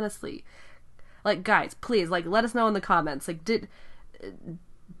 Like, honestly. Like, guys, please, like, let us know in the comments. Like, do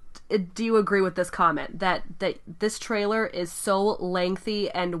you agree with this comment? That this trailer is so lengthy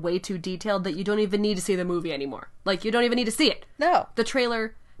and way too detailed that you don't even need to see the movie anymore. Like, you don't even need to see it. No. The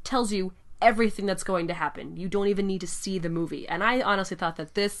trailer tells you everything that's going to happen. You don't even need to see the movie. And I honestly thought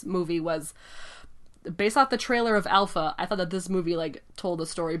that this movie was based off the trailer of Alpha, I thought that this movie like told a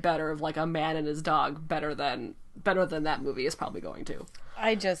story better of like a man and his dog better than that movie is probably going to.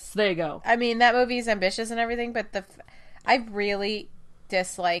 There you go. I mean, that movie is ambitious and everything, but I really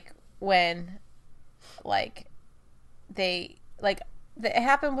dislike when like it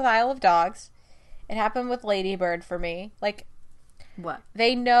happened with Isle of Dogs. It happened with Lady Bird for me. Like, what?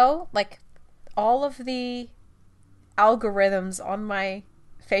 They know, like, all of the algorithms on my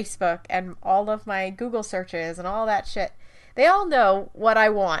Facebook and all of my Google searches and all that shit, they all know what I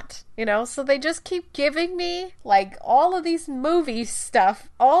want, you know? So they just keep giving me, like, all of these movie stuff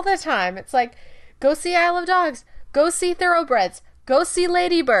all the time. It's like, go see Isle of Dogs, go see Thoroughbreds, go see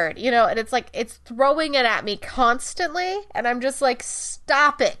Lady Bird, you know? And it's like, it's throwing it at me constantly, and I'm just like,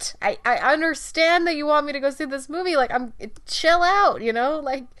 stop it. I understand that you want me to go see this movie. Like, chill out, you know?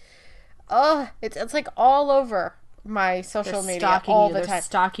 Like, it's like all over my social media all the time. They're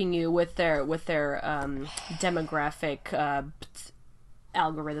stalking you with their demographic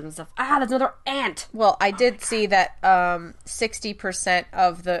algorithm and stuff. There's another ant. Well, I did see that 60%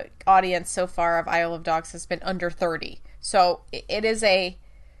 of the audience so far of Isle of Dogs has been under 30. So it is a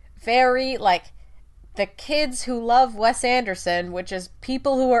very, like, the kids who love Wes Anderson, which is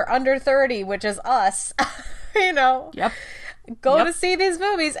people who are under 30, which is us, you know. Yep. Go to see these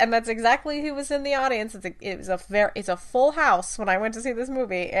movies, and that's exactly who was in the audience. It's a full house when I went to see this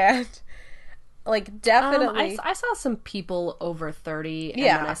movie, and like definitely, I saw some people over 30, and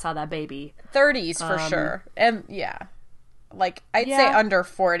then I saw that baby 30s for sure, and like I'd say under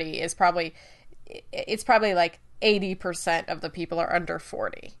 40 is probably like 80% of the people are under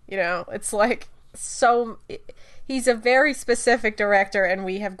 40. You know, it's like he's a very specific director, and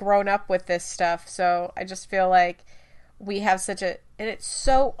we have grown up with this stuff, so I just feel like we have and it's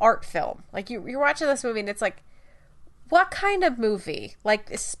so art film. Like, you're watching this movie and it's like, what kind of movie, like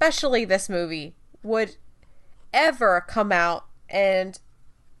especially this movie, would ever come out and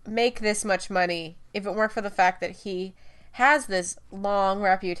make this much money if it weren't for the fact that he has this long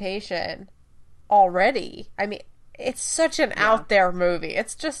reputation already? I mean, it's such an out there movie.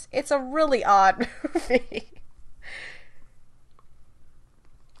 It's a really odd movie.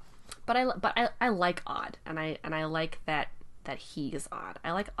 But I like odd, and I like that he is odd.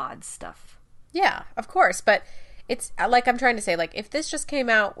 I like odd stuff. Yeah, of course, but it's like I'm trying to say, like, if this just came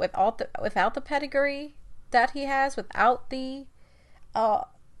out without the pedigree that he has, without the,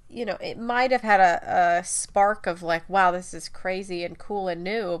 you know, it might have had a spark of like, wow, this is crazy and cool and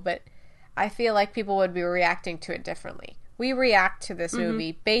new. But I feel like people would be reacting to it differently. We react to this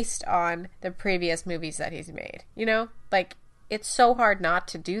movie based on the previous movies that he's made. You know, like, it's so hard not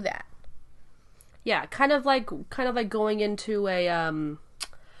to do that. Yeah, kind of like going into a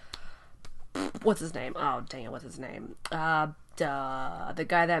what's his name? Oh, dang it, what's his name? The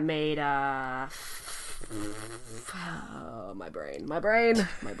guy that made my brain. What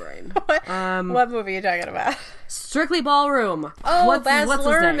movie are you talking about? Strictly Ballroom. Oh, Baz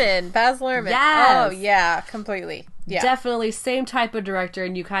Luhrmann. Baz Luhrmann. Yes. Oh, yeah, completely. Yeah. Definitely same type of director,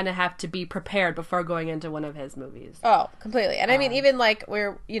 and you kind of have to be prepared before going into one of his movies. Oh, completely. And I mean, even like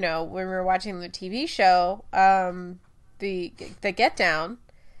when we were watching the TV show, the Get Down,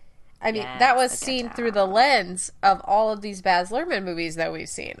 I mean, that was seen through the lens of all of these Baz Luhrmann movies that we've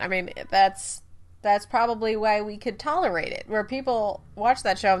seen. I mean, that's probably why we could tolerate it. Where people watched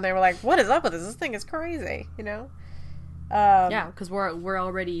that show and they were like, "What is up with this? This thing is crazy," you know? Yeah, because we're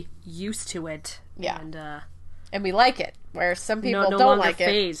already used to it. Yeah. And we like it, where some people don't like it.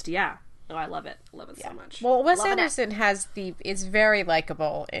 Phased, yeah. Oh, I love it. Love it so much. Well, Wes Anderson is very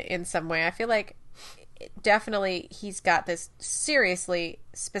likable in some way. I feel like definitely he's got this seriously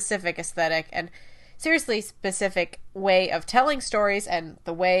specific aesthetic and seriously specific way of telling stories and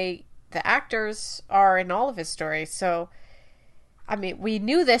the way the actors are in all of his stories. So, I mean, we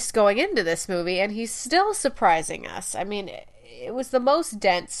knew this going into this movie, and he's still surprising us. I mean, it was the most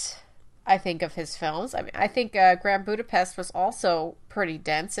dense, I think, of his films. I mean, I think Grand Budapest was also pretty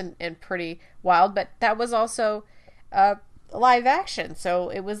dense and pretty wild, but that was also live action, so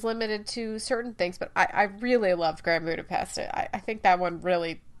it was limited to certain things. But I really loved Grand Budapest. I think that one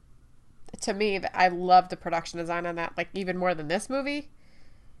really, to me, I loved the production design on that, like, even more than this movie.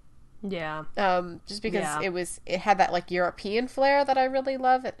 Yeah. Just because it had that, like, European flair that I really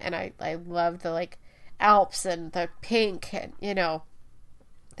love, and I loved the, like, Alps and the pink and, you know,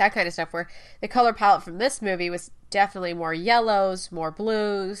 that kind of stuff, where the color palette from this movie was definitely more yellows, more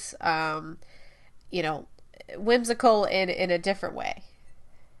blues, you know, whimsical in a different way.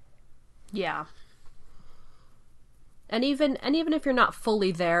 Yeah. And even if you're not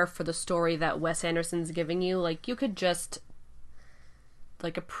fully there for the story that Wes Anderson's giving you, like, you could just,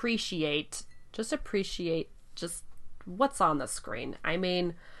 like, appreciate just appreciate just what's on the screen. I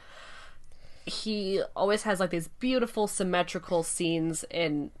mean, he always has like these beautiful symmetrical scenes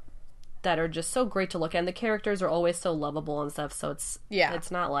that are just so great to look at, and the characters are always so lovable and stuff, so it's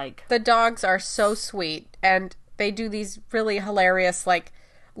not like... The dogs are so sweet, and they do these really hilarious, like,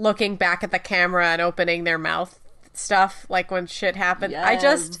 looking back at the camera and opening their mouth stuff, like, when shit happened.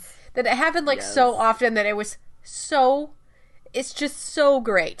 Yes. That it happened, like, so often that it was so... It's just so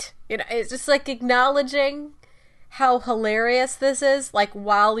great. You know, it's just, like, acknowledging how hilarious this is, like,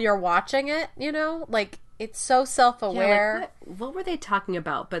 while you're watching it, you know? Like, it's so self-aware. Yeah, like, what were they talking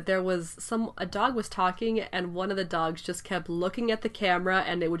about? But there was a dog was talking, and one of the dogs just kept looking at the camera,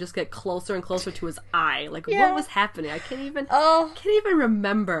 and it would just get closer and closer to his eye. Like, what was happening? I can't even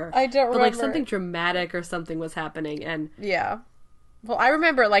remember. I don't remember. But, like, something dramatic or something was happening, and... Yeah. Well, I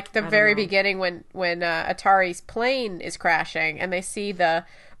remember, like, the very beginning when Atari's plane is crashing, and they see the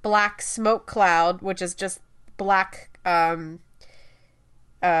black smoke cloud, which is just black, what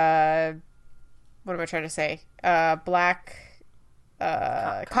am I trying to say? Black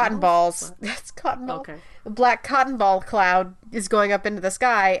cotton balls. That's cotton ball. Okay. The black cotton ball cloud is going up into the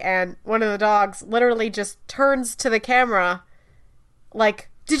sky, and one of the dogs literally just turns to the camera, like,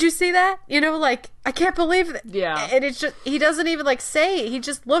 "Did you see that?" You know, like, I can't believe it. Yeah. And it's just, he doesn't even, like, say. He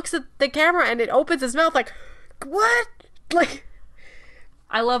just looks at the camera, and it opens his mouth, like, what? Like,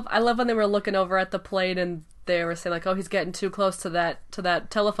 I love when they were looking over at the plane, and they were saying, like, oh, he's getting too close to that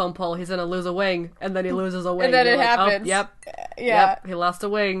telephone pole, he's gonna lose a wing, and then he loses a wing. And then it like, happens. Oh, yep. Yeah. Yep, he lost a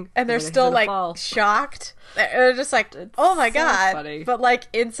wing. And they're still, like, shocked. They're just like, oh my God. Funny. But, like,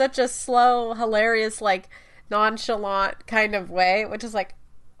 in such a slow, hilarious, like, nonchalant kind of way, which is, like,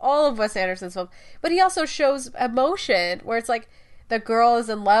 all of Wes Anderson's films. But he also shows emotion, where it's, like, the girl is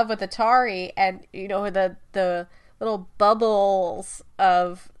in love with Atari, and, you know, the little bubbles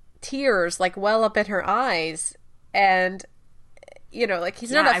of tears, like, well up in her eyes, and, you know, like, he's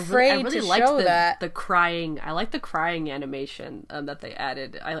not afraid to show that. The crying, I like the crying animation that they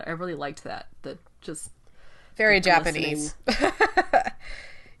added. I really liked that. The just very Japanese,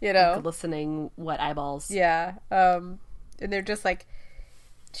 you know, listening wet eyeballs. Yeah, and they're just like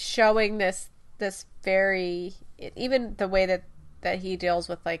showing this very, even the way that he deals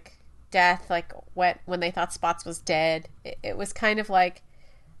with, like, death, like when they thought Spots was dead, it was kind of like,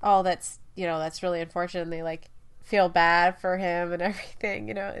 oh, that's, you know, that's really unfortunate, and they, like, feel bad for him and everything,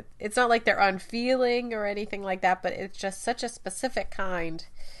 you know. It's not like they're unfeeling or anything like that, but it's just such a specific kind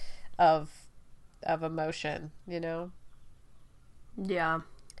of emotion, you know. Yeah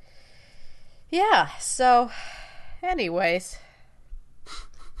So anyways,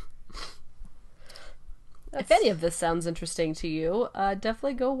 if any of this sounds interesting to you,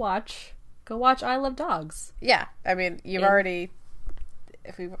 definitely go watch I Love Dogs. Yeah, I mean, you've already,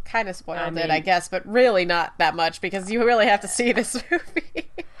 if we kind of spoiled it, I guess, but really not that much, because you really have to see this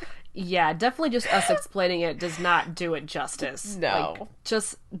movie. Yeah, definitely just us explaining it does not do it justice. No. Like,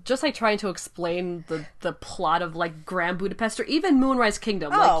 just like trying to explain the plot of, like, Grand Budapest or even Moonrise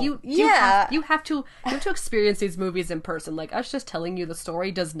Kingdom. Like, you have to experience these movies in person. Like, us just telling you the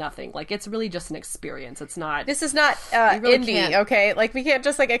story does nothing. Like, it's really just an experience. It's not... This is not really indie, okay? Like, we can't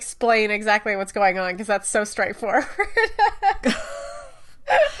just, like, explain exactly what's going on, because that's so straightforward.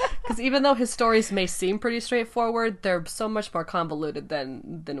 Because even though his stories may seem pretty straightforward, they're so much more convoluted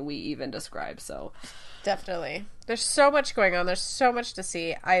than we even describe. So definitely, there's so much going on. There's so much to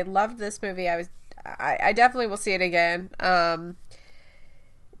see. I loved this movie. I definitely will see it again.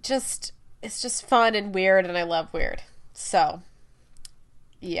 It's just fun and weird, and I love weird. So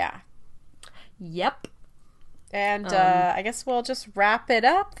yeah. Yep. And I guess we'll just wrap it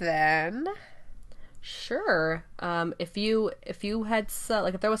up then. Sure. If you had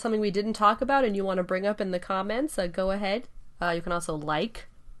if there was something we didn't talk about and you want to bring up in the comments, go ahead. You can also like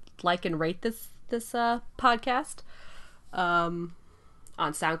and rate this podcast on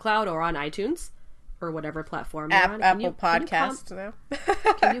SoundCloud or on iTunes or whatever platform you're on. Apple Podcast.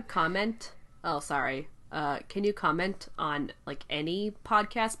 Can you comment? Oh, sorry. Can you comment on, like, any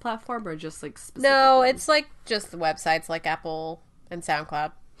podcast platform or just, like, specific No, ones? it's like just the websites like Apple and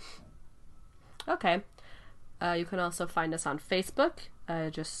SoundCloud. Okay. You can also find us on Facebook.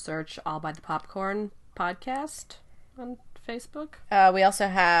 Just search All by the Popcorn Podcast on Facebook. We also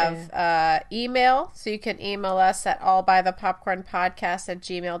have email, so you can email us at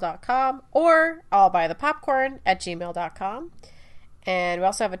allbythepopcornpodcast@gmail.com or allbythepopcorn@gmail.com. And we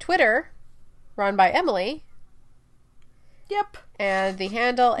also have a Twitter run by Emily. Yep. And the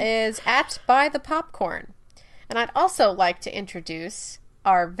handle is @bythepopcorn. And I'd also like to introduce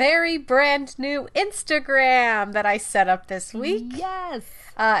our very brand new Instagram that I set up this week. Yes.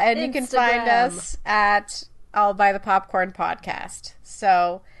 And Instagram. You can find us at I'll Buy the Popcorn Podcast.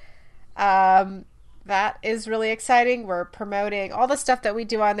 So that is really exciting. We're promoting all the stuff that we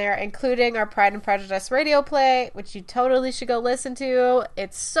do on there, including our Pride and Prejudice radio play, which you totally should go listen to.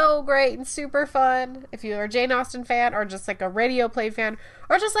 It's so great and super fun. If you're a Jane Austen fan, or just like a radio play fan,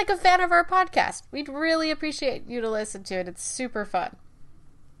 or just like a fan of our podcast, we'd really appreciate you to listen to it. It's super fun.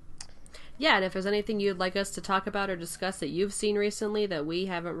 Yeah, and if there's anything you'd like us to talk about or discuss that you've seen recently that we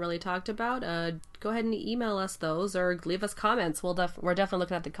haven't really talked about, go ahead and email us those or leave us comments. We're definitely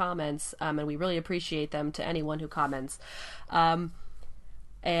looking at the comments, and we really appreciate them to anyone who comments. And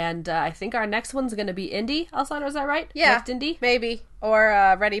I think our next one's going to be Indy, Alessandra, is that right? Yeah, next Indy? Maybe.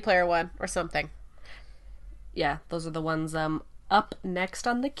 Or Ready Player One or something. Yeah, those are the ones up next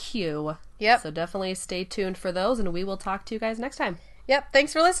on the queue. Yep. So definitely stay tuned for those, and we will talk to you guys next time. Yep,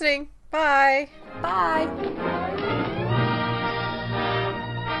 thanks for listening. Bye. Bye.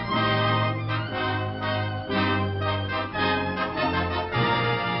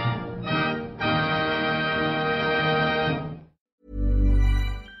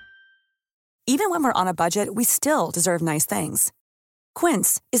 Even when we're on a budget, we still deserve nice things.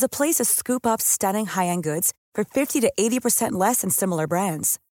 Quince is a place to scoop up stunning high-end goods for 50 to 80% less than similar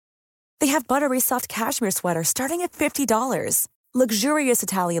brands. They have buttery soft cashmere sweaters starting at $50, luxurious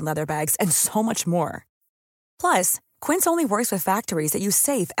Italian leather bags, and so much more. Plus, Quince only works with factories that use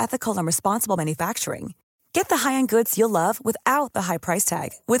safe, ethical, and responsible manufacturing. Get the high-end goods you'll love without the high price tag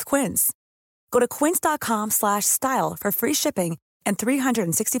with Quince. Go to quince.com/style for free shipping and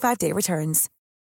 365-day returns.